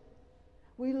ascension.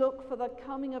 We look for the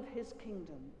coming of his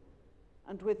kingdom,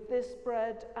 and with this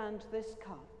bread and this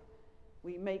cup,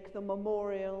 we make the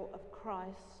memorial of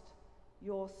Christ,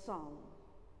 your Son,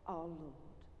 our Lord.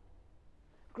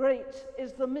 Great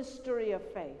is the mystery of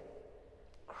faith.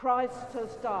 Christ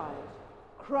has died.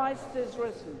 Christ is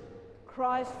risen.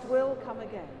 Christ will come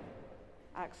again.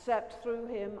 Accept through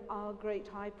him, our great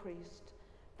high priest,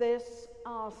 this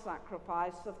our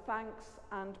sacrifice of thanks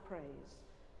and praise.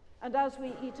 And as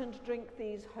we eat and drink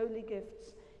these holy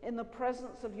gifts in the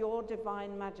presence of your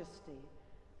divine majesty,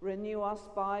 renew us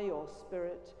by your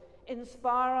Spirit,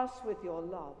 inspire us with your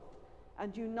love,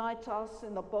 and unite us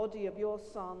in the body of your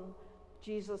Son,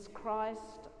 Jesus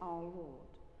Christ our Lord.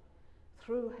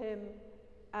 Through him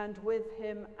and with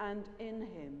him and in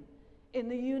him, in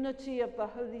the unity of the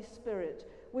Holy Spirit,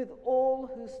 with all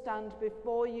who stand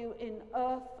before you in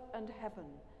earth and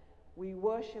heaven, we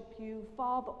worship you,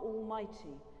 Father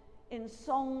Almighty, in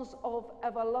songs of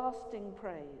everlasting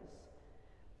praise.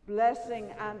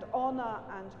 Blessing and honor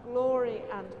and glory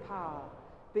and power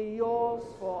be yours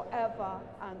forever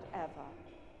and ever.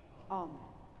 Amen.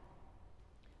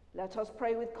 Let us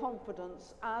pray with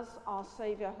confidence as our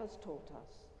Saviour has taught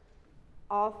us.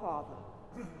 Our Father,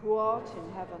 who art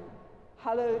in heaven,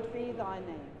 hallowed be thy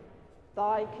name.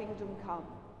 Thy kingdom come,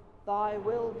 thy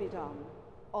will be done,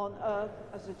 on earth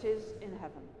as it is in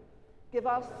heaven. Give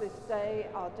us this day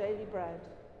our daily bread,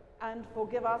 and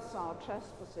forgive us our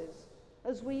trespasses,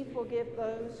 as we forgive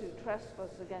those who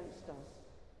trespass against us.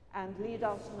 And lead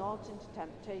us not into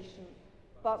temptation,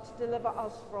 but deliver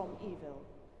us from evil.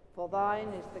 For thine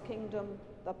is the kingdom,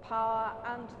 the power,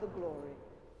 and the glory,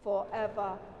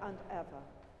 forever and ever.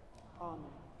 Amen.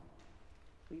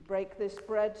 We break this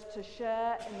bread to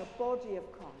share in the body of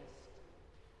Christ.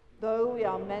 Though we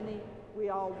are many, we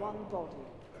are one body,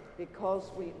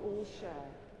 because we all share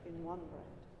in one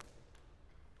bread.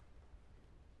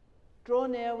 Draw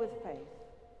near with faith.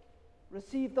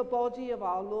 Receive the body of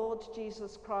our Lord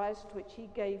Jesus Christ, which he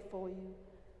gave for you,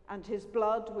 and his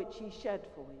blood, which he shed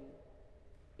for you.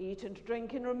 Eat and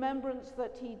drink in remembrance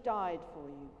that he died for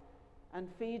you, and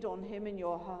feed on him in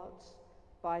your hearts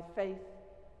by faith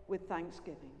with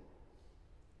thanksgiving.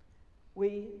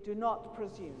 We do not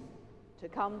presume to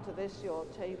come to this your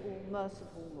table,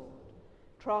 merciful Lord,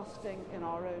 trusting in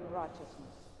our own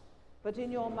righteousness, but in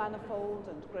your manifold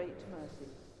and great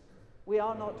mercies. We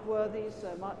are not worthy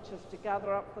so much as to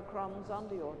gather up the crumbs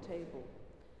under your table,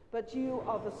 but you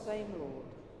are the same Lord,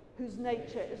 whose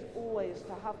nature is always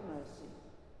to have mercy.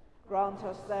 Grant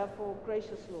us, therefore,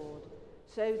 gracious Lord,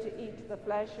 so to eat the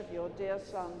flesh of your dear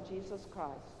Son, Jesus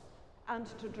Christ, and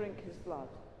to drink his blood,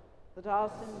 that our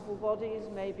sinful bodies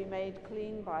may be made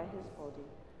clean by his body,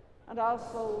 and our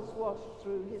souls washed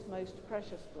through his most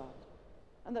precious blood,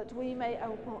 and that we may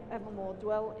evermore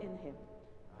dwell in him,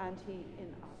 and he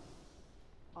in us.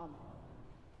 Amen.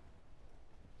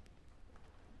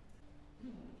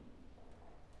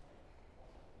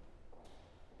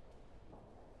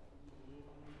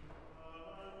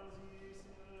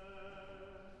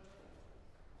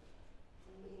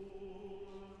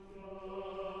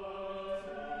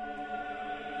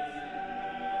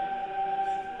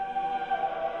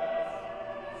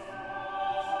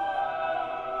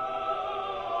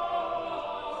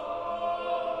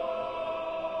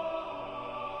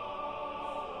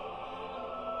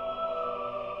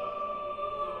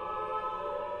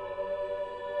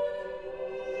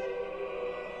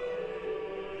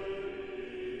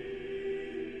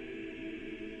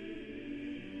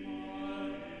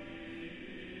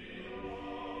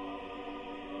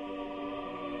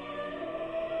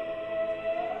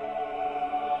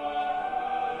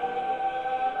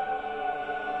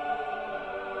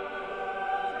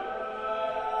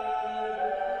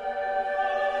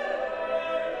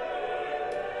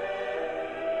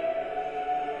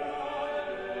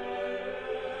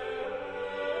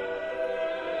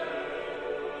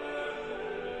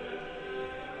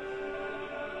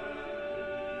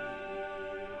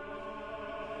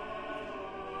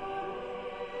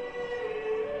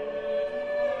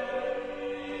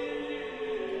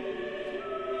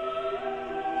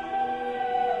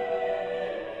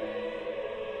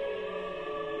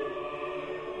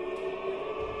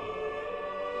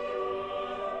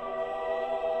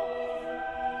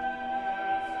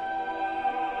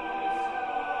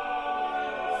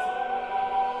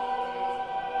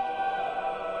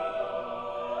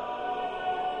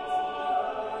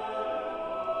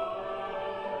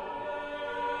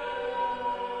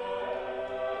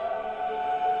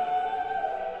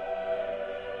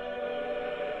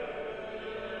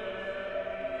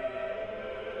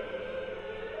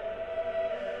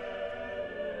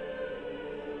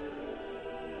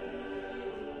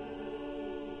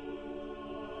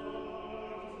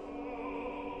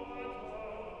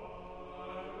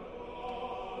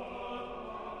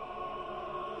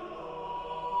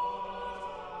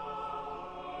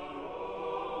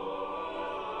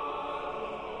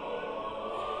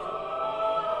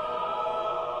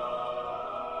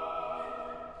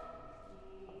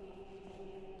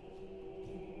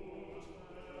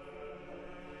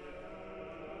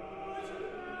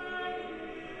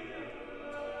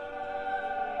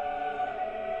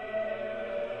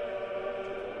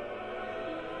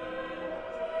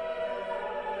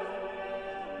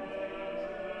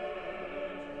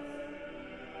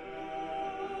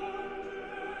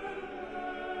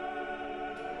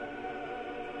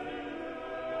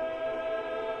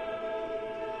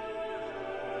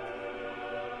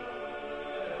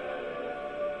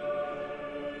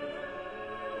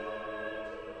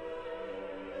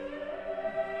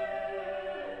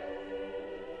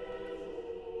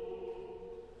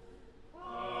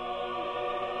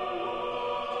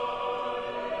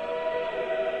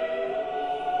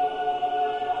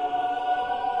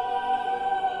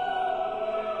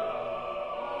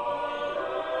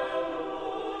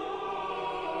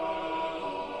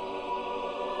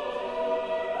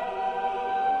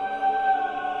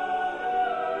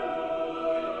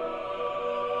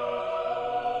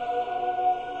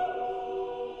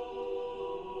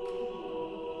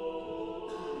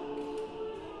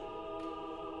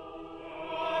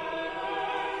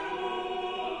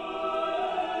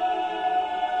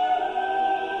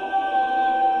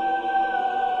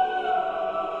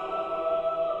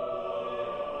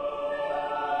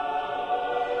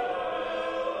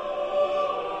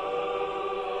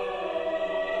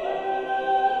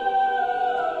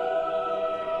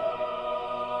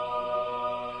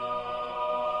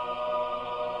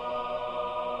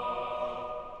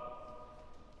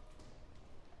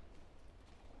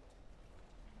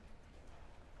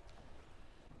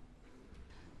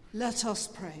 Let us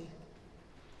pray.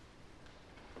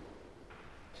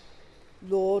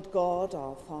 Lord God,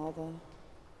 our Father,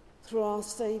 through our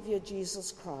Saviour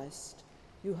Jesus Christ,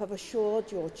 you have assured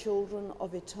your children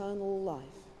of eternal life,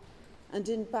 and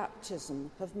in baptism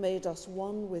have made us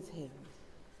one with him.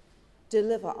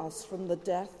 Deliver us from the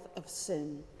death of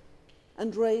sin,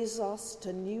 and raise us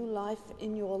to new life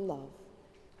in your love,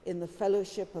 in the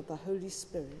fellowship of the Holy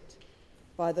Spirit,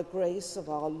 by the grace of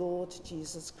our Lord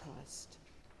Jesus Christ.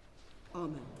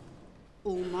 Amen.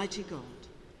 Almighty God,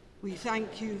 we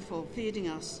thank you for feeding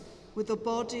us with the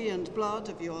body and blood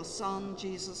of your Son,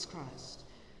 Jesus Christ.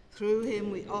 Through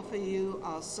him we offer you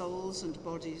our souls and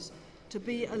bodies to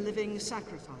be a living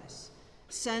sacrifice.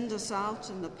 Send us out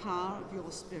in the power of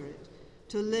your Spirit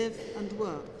to live and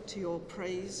work to your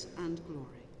praise and glory.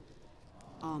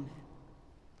 Amen.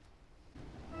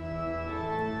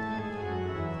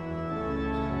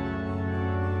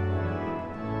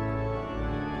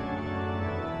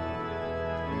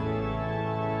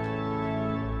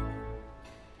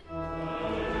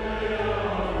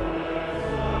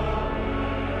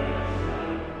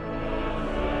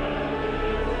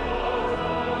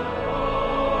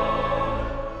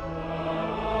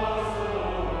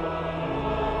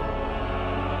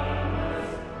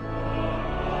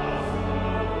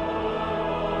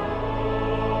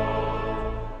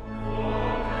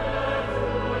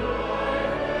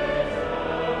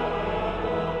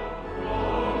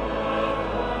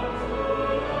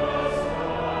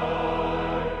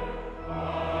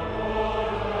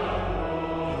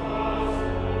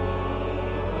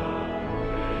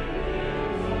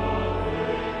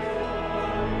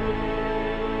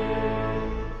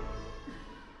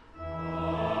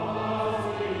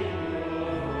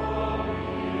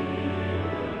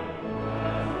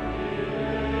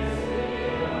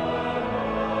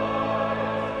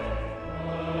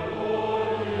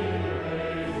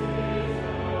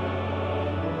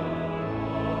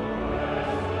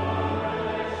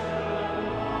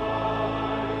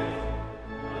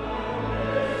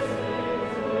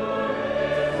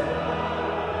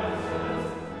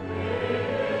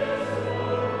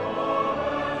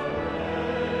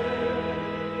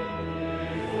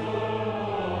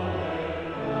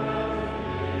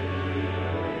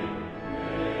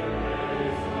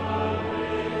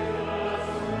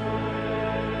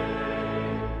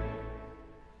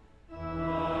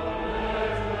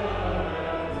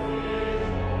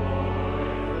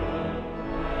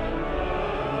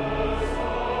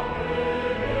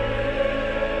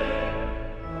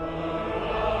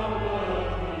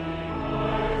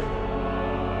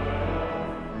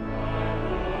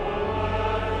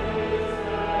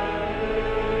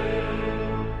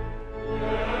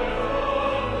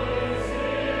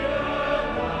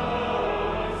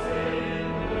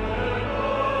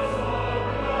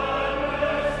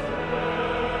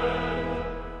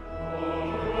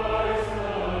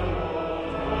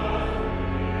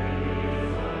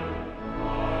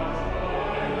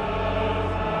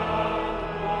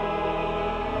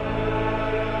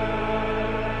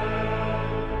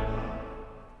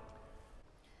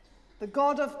 The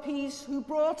God of peace, who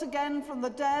brought again from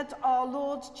the dead our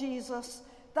Lord Jesus,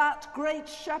 that great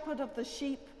shepherd of the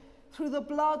sheep, through the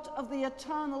blood of the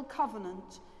eternal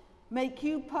covenant, make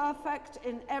you perfect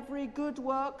in every good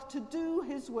work to do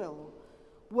his will,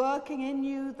 working in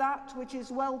you that which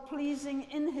is well-pleasing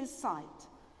in his sight.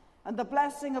 And the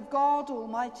blessing of God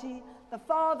Almighty, the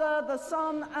Father, the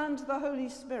Son, and the Holy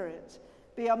Spirit,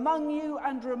 be among you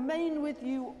and remain with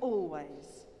you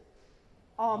always.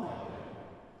 Amen.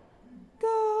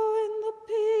 Go in the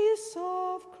peace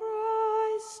of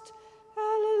Christ.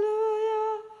 Hallelujah.